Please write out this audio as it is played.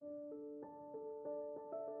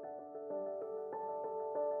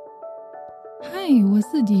嗨，我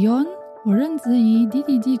是 Dion， 我任职于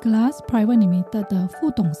DDG Glass Private Limited 的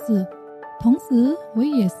副董事，同时我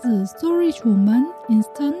也是 Storage Woman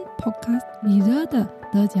Instant Podcast Leader 的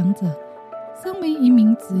得奖者。身为一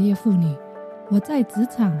名职业妇女，我在职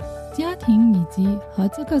场、家庭以及和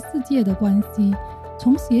这个世界的关系，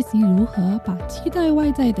从学习如何把期待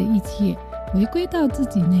外在的一切回归到自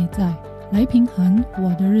己内在，来平衡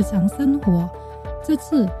我的日常生活。这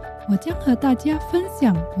次我将和大家分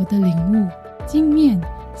享我的领悟、经验，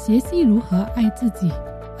学习如何爱自己、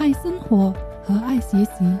爱生活和爱学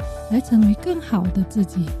习，来成为更好的自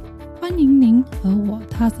己。欢迎您和我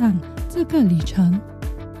踏上这个旅程。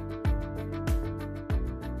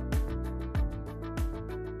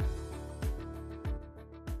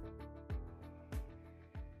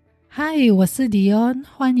嗨，我是迪恩，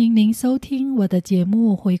欢迎您收听我的节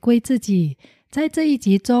目《回归自己》。在这一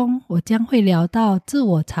集中，我将会聊到自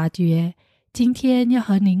我察觉。今天要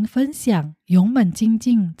和您分享勇猛精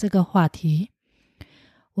进这个话题。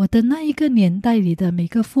我的那一个年代里的每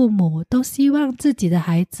个父母都希望自己的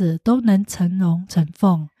孩子都能成龙成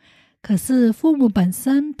凤，可是父母本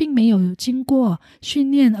身并没有经过训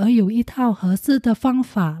练而有一套合适的方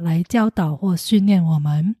法来教导或训练我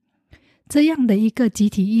们。这样的一个集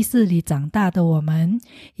体意识里长大的我们，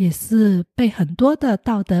也是被很多的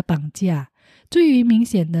道德绑架。最为明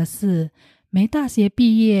显的是，没大学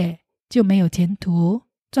毕业就没有前途，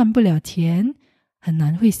赚不了钱，很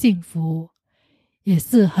难会幸福，也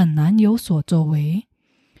是很难有所作为。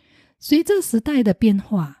随着时代的变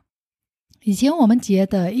化，以前我们觉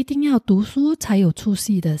得一定要读书才有出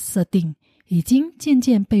息的设定，已经渐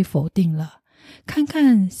渐被否定了。看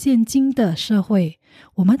看现今的社会，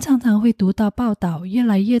我们常常会读到报道，越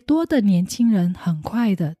来越多的年轻人很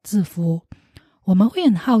快的致富。我们会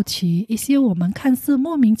很好奇一些我们看似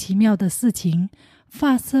莫名其妙的事情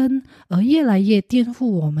发生，而越来越颠覆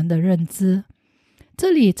我们的认知。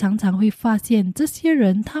这里常常会发现，这些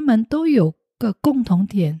人他们都有个共同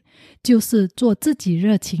点，就是做自己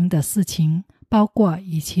热情的事情，包括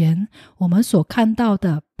以前我们所看到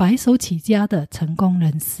的白手起家的成功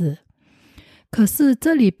人士。可是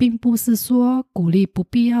这里并不是说鼓励不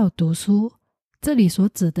必要读书，这里所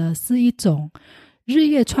指的是一种日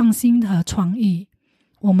夜创新和创意。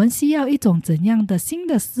我们需要一种怎样的新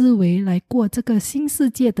的思维来过这个新世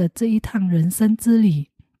界的这一趟人生之旅，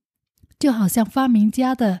就好像发明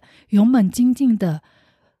家的勇猛精进的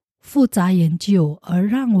复杂研究，而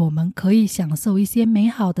让我们可以享受一些美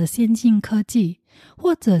好的先进科技，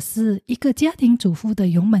或者是一个家庭主妇的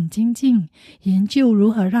勇猛精进，研究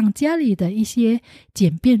如何让家里的一些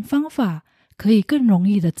简便方法可以更容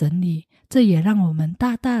易的整理，这也让我们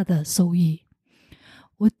大大的受益。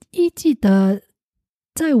我记得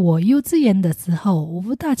在我幼稚园的时候，我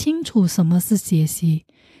不大清楚什么是学习，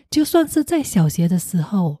就算是在小学的时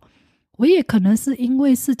候，我也可能是因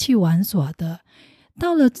为是去玩耍的。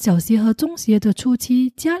到了小学和中学的初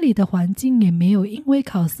期，家里的环境也没有因为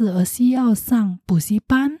考试而需要上补习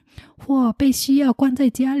班，或被需要关在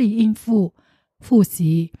家里应付复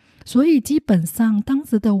习，所以基本上当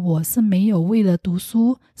时的我是没有为了读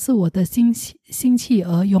书是我的兴趣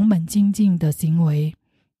而勇猛精进的行为。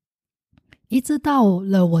一直到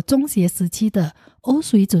了我中学时期的欧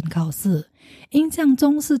水准考试，印象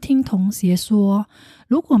中是听同学说，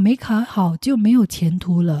如果没考好就没有前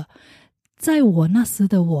途了。在我那时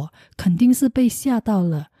的我肯定是被吓到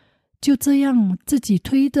了，就这样自己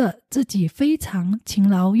推着自己非常勤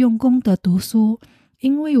劳用功的读书，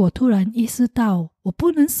因为我突然意识到我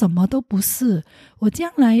不能什么都不是，我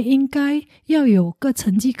将来应该要有个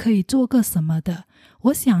成绩可以做个什么的。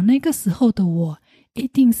我想那个时候的我一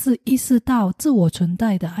定是意识到自我存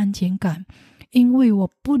在的安全感，因为我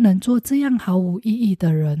不能做这样毫无意义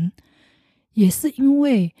的人。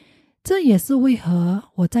这也是为何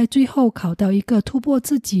我在最后考到一个突破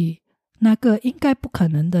自己那个应该不可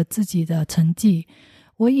能的自己的成绩。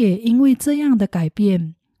我也因为这样的改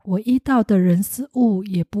变，我遇到的人事物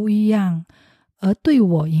也不一样，而对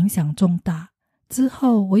我影响重大。之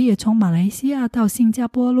后我也从马来西亚到新加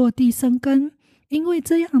坡落地生根，因为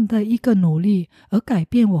这样的一个努力而改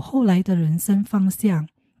变我后来的人生方向。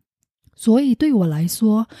所以对我来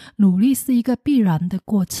说，努力是一个必然的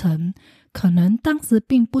过程，可能当时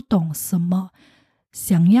并不懂什么，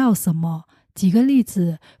想要什么。举个例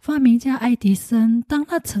子，发明家爱迪生，当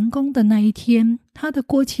他成功的那一天，他的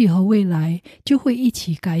过去和未来就会一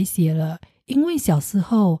起改写了，因为小时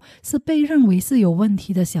候是被认为是有问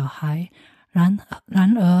题的小孩。然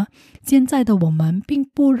而现在的我们并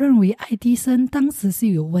不认为爱迪生当时是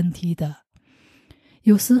有问题的。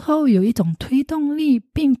有时候有一种推动力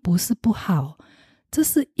并不是不好，这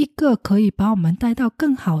是一个可以把我们带到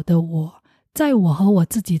更好的我，在我和我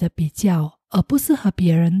自己的比较，而不是和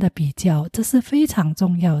别人的比较，这是非常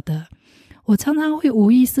重要的。我常常会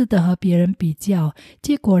无意识的和别人比较，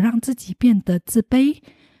结果让自己变得自卑。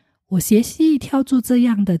我学习跳出这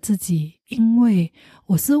样的自己，因为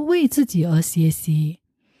我是为自己而学习。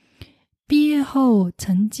毕业后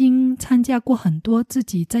曾经参加过很多自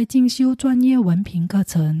己在进修专业文凭课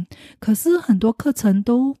程，可是很多课程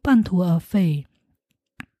都半途而废，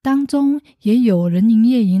当中也有人营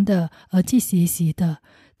业营的而去学习的，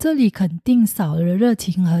这里肯定少了热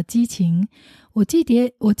情和激情。我记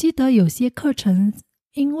得有些课程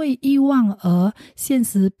因为欲望而现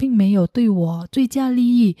实并没有对我最佳利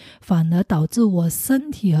益，反而导致我身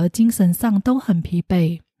体和精神上都很疲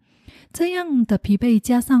惫。这样的疲惫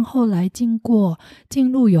加上后来进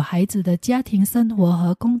入有孩子的家庭生活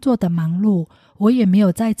和工作的忙碌，我也没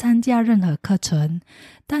有再参加任何课程。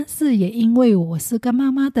但是也因为我是个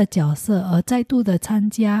妈妈的角色而再度的参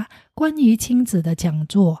加关于亲子的讲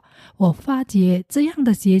座，我发觉这样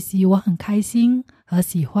的学习我很开心和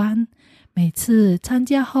喜欢。每次参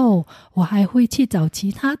加后，我还会去找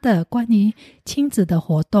其他的关于亲子的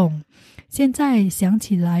活动。现在想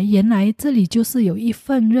起来，原来这里就是有一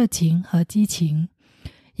份热情和激情。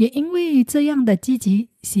也因为这样的积极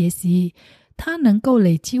学习，它能够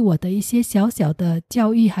累积我的一些小小的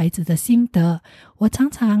教育孩子的心得。我常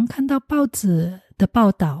常看到报纸的报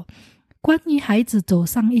道，关于孩子走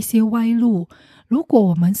上一些歪路，如果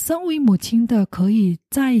我们身为母亲的可以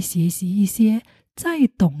再学习一些，再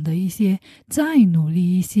懂得一些，再努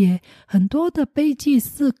力一些，很多的悲剧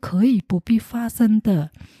是可以不必发生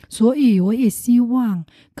的。所以我也希望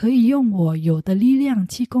可以用我有的力量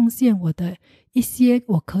去贡献我的一些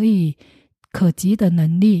我可及的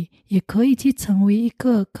能力，也可以去成为一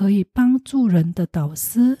个可以帮助人的导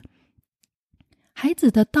师。孩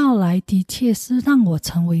子的到来的确是让我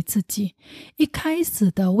成为自己。一开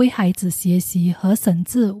始的为孩子学习和甚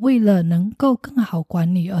至为了能够更好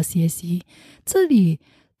管理而学习，这里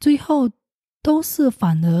最后都是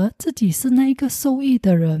反而自己是那一个受益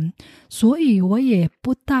的人，所以我也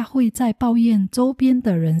不大会再抱怨周边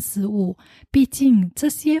的人事物，毕竟这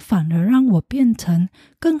些反而让我变成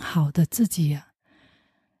更好的自己啊。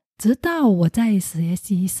直到我在学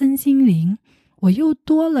习身心灵，我又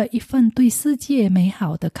多了一份对世界美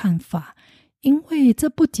好的看法，因为这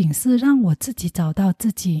不仅是让我自己找到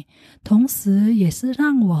自己，同时也是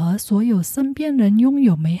让我和所有身边人拥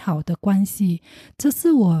有美好的关系，这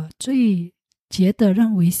是我最觉得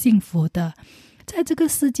认为幸福的。在这个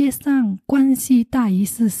世界上，关系大于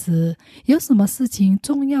事实，有什么事情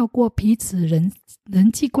重要过彼此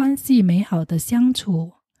人际关系美好的相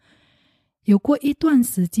处？有过一段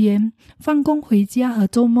时间，放工回家和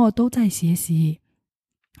周末都在学习。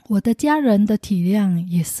我的家人的体谅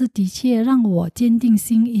也是的确让我坚定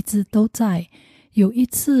心一直都在。有一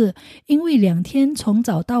次，因为2天从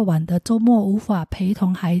早到晚的周末无法陪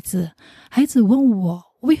同孩子，孩子问我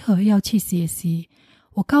为何要去学习，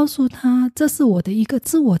我告诉他这是我的一个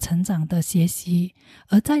自我成长的学习，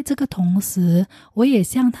而在这个同时，我也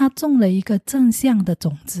向他种了一个正向的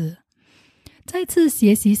种子。再次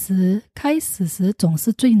学习时，开始时总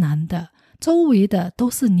是最难的，周围的都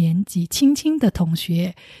是年纪轻轻的同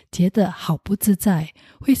学，觉得好不自在，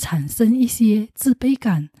会产生一些自卑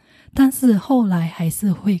感，但是后来还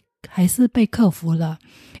是被克服了。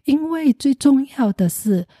因为最重要的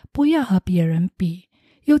是不要和别人比，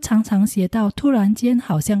又常常学到突然间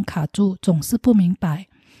好像卡住，总是不明白。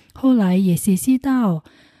后来也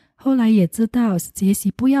知道学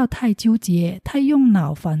习不要太纠结，太用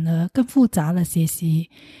脑反而更复杂了。学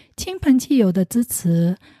习亲朋戚友的支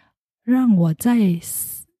持让我在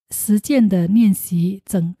实践的练习，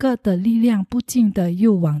整个的力量不禁的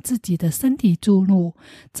又往自己的身体注入，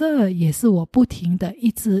这也是我不停的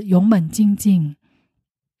一直勇猛精进。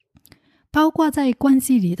包括在关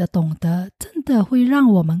系里的懂得，真的会让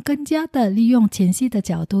我们更加的利用前期的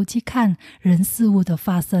角度去看人事物的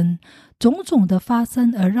发生，种种的发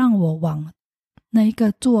生而让我往那一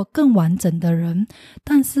个做更完整的人，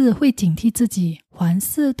但是会警惕自己，凡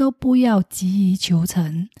事都不要急于求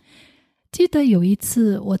成。记得有一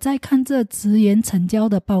次我在看这职员成交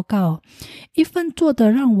的报告，一份做得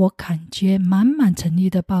让我感觉满满诚意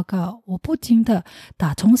的报告，我不禁的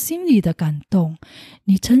打从心里的感动。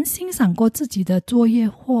你曾欣赏过自己的作业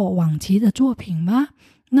或往期的作品吗？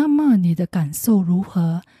那么你的感受如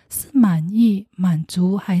何？是满意、满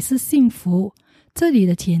足还是幸福？这里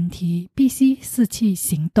的前提必须是去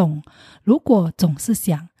行动。如果总是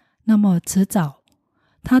想，那么迟早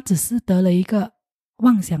他只是得了一个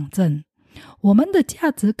妄想症。我们的价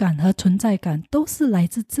值感和存在感都是来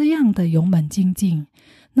自这样的勇猛精进。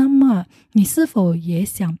那么你是否也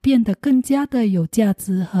想变得更加的有价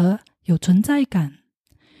值和有存在感？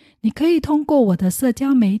你可以通过我的社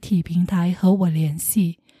交媒体平台和我联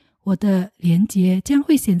系，我的连结将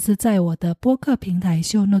会显示在我的播客平台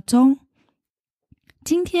show note 中。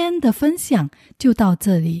今天的分享就到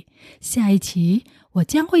这里，下一期我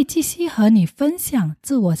将会继续和你分享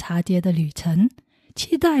自我察觉的旅程，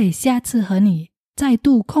期待下次和你再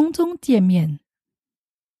度空中见面。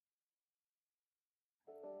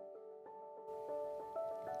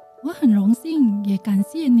我很荣幸，也感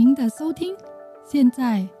谢您的收听。现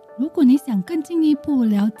在如果你想更进一步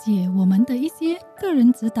了解我们的一些个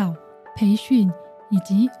人指导、培训以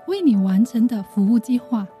及为你完成的服务计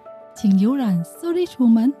划，请浏览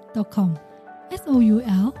soulrichwoman.com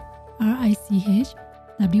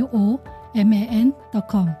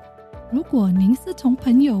soulrichwoman.com。 如果您是从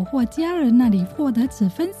朋友或家人那里获得此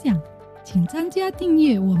分享，请参加订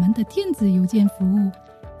阅我们的电子邮件服务，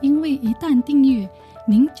因为一旦订阅，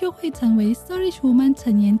您就会成为 Soulrichwoman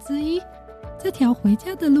成员之一。这条回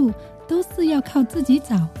家的路都是要靠自己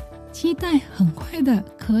找，期待很快的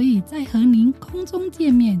可以再和您空中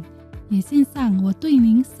见面，也献上我对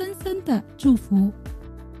您深深的祝福。